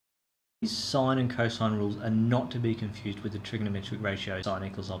These sine and cosine rules are not to be confused with the trigonometric ratio sine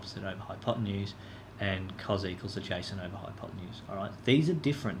equals opposite over hypotenuse and cos equals adjacent over hypotenuse. Alright, these are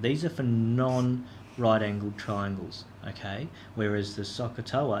different. These are for non-right angled triangles, okay? Whereas the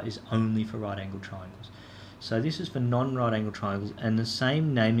SOHCAHTOA is only for right angled triangles. So this is for non-right angled triangles, and the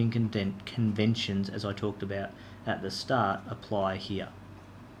same naming conventions as I talked about at the start apply here.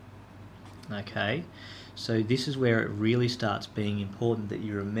 Okay, so this is where it really starts being important that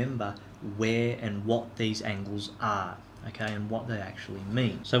you remember where and what these angles are, okay, and what they actually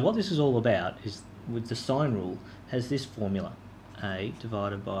mean. So what this is all about is, with the sine rule, has this formula: A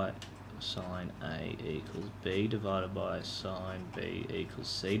divided by sine A equals B divided by sine B equals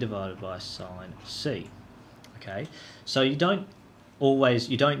C divided by sine C. Okay, so you don't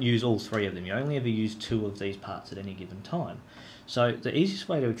use all three of them. You only ever use two of these parts at any given time. So the easiest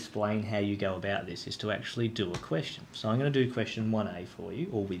way to explain how you go about this is to actually do a question. So I'm going to do question 1A for you,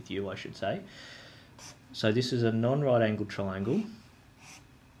 or with you I should say. So this is a non-right angled triangle,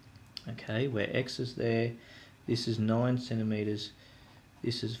 okay, where x is there, this is 9 centimeters,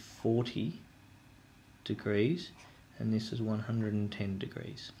 this is 40 degrees, and this is 110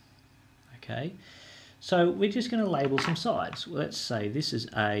 degrees. Okay, so we're just going to label some sides. Let's say this is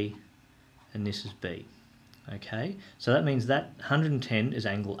A and this is B. Okay, so that means that 110 is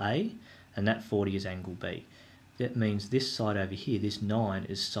angle A and that 40 is angle B. That means this side over here, this 9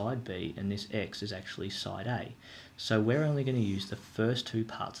 is side B and this x is actually side A. So we're only going to use the first two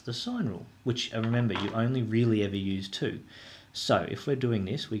parts of the sine rule, which, remember, you only really ever use two. So if we're doing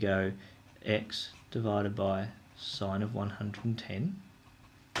this, we go x divided by sine of 110.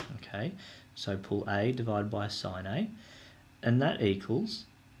 Okay, so pull A divided by sine A, and that equals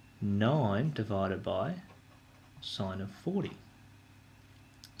 9 divided by sine of 40.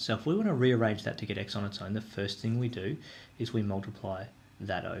 So if we want to rearrange that to get x on its own, the first thing we do is we multiply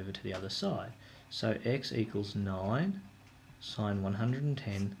that over to the other side. So x equals 9 sine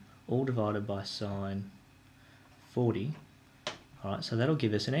 110 all divided by sine 40. Alright, so that'll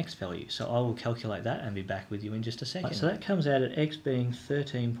give us an x value. So I will calculate that and be back with you in just a second. Right, so that comes out at x being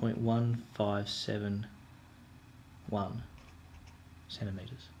 13.1571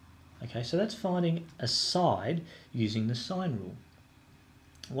 centimeters. Okay, so that's finding a side using the sine rule.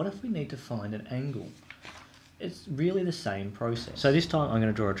 What if we need to find an angle? It's really the same process. So this time I'm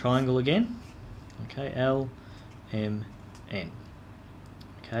going to draw a triangle again. Okay, L, M, N.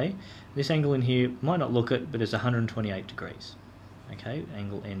 Okay, this angle in here might not look it, but it's 128 degrees. Okay,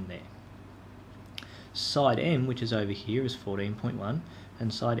 angle N there. Side M, which is over here, is 14.1,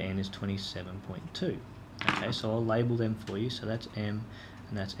 and side N is 27.2. Okay, so I'll label them for you. So that's M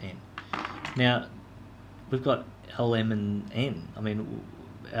and that's N. Now, we've got L, M, and N. I mean,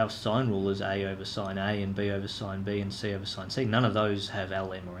 our sine rule is A over sine A and B over sine B and C over sine C. None of those have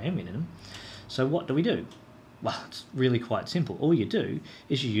L, M, or M in them. So what do we do? Well, it's really quite simple. All you do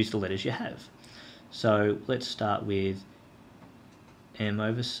is you use the letters you have. So let's start with M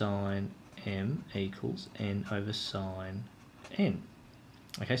over sine M equals N over sine N.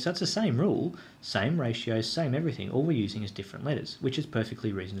 Okay, so that's the same rule, same ratios, same everything. All we're using is different letters, which is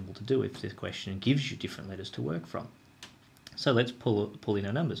perfectly reasonable to do if the question gives you different letters to work from. So let's pull in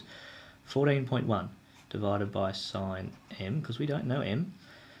our numbers. 14.1 divided by sine M, because we don't know M,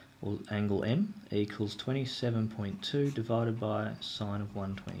 or angle M, equals 27.2 divided by sine of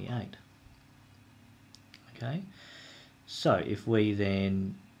 128. Okay, so if we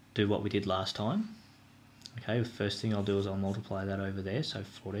then do what we did last time, okay, the first thing I'll do is I'll multiply that over there. So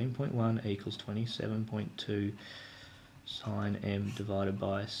 14.1 equals 27.2 sine M divided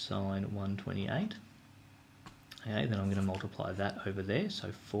by sine 128. Okay, then I'm going to multiply that over there.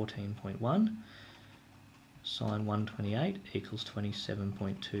 So 14.1 sine 128 equals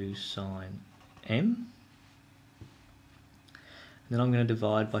 27.2 sine M. And then I'm going to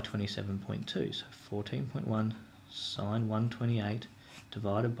divide by 27.2. So 14.1 sine 128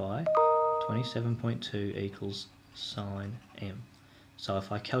 divided by 27.2 equals sine M. So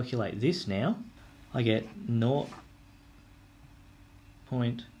if I calculate this now, I get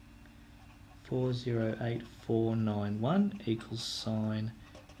 0.408491 equals sine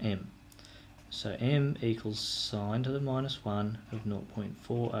M. So M equals sine to the minus 1 of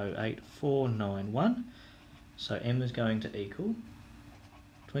 0.408491. So M is going to equal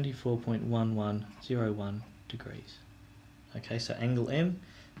 24.1101 degrees. Okay, so angle M,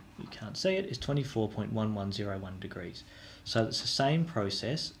 you can't see it, is 24.1101 degrees. So it's the same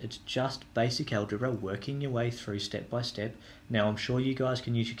process, it's just basic algebra, working your way through step by step. Now I'm sure you guys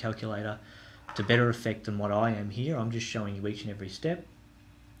can use your calculator to better effect than what I am here. I'm just showing you each and every step.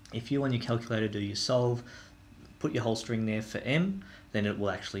 If you on your calculator do your solve, put your whole string there for M, then it will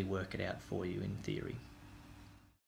actually work it out for you in theory.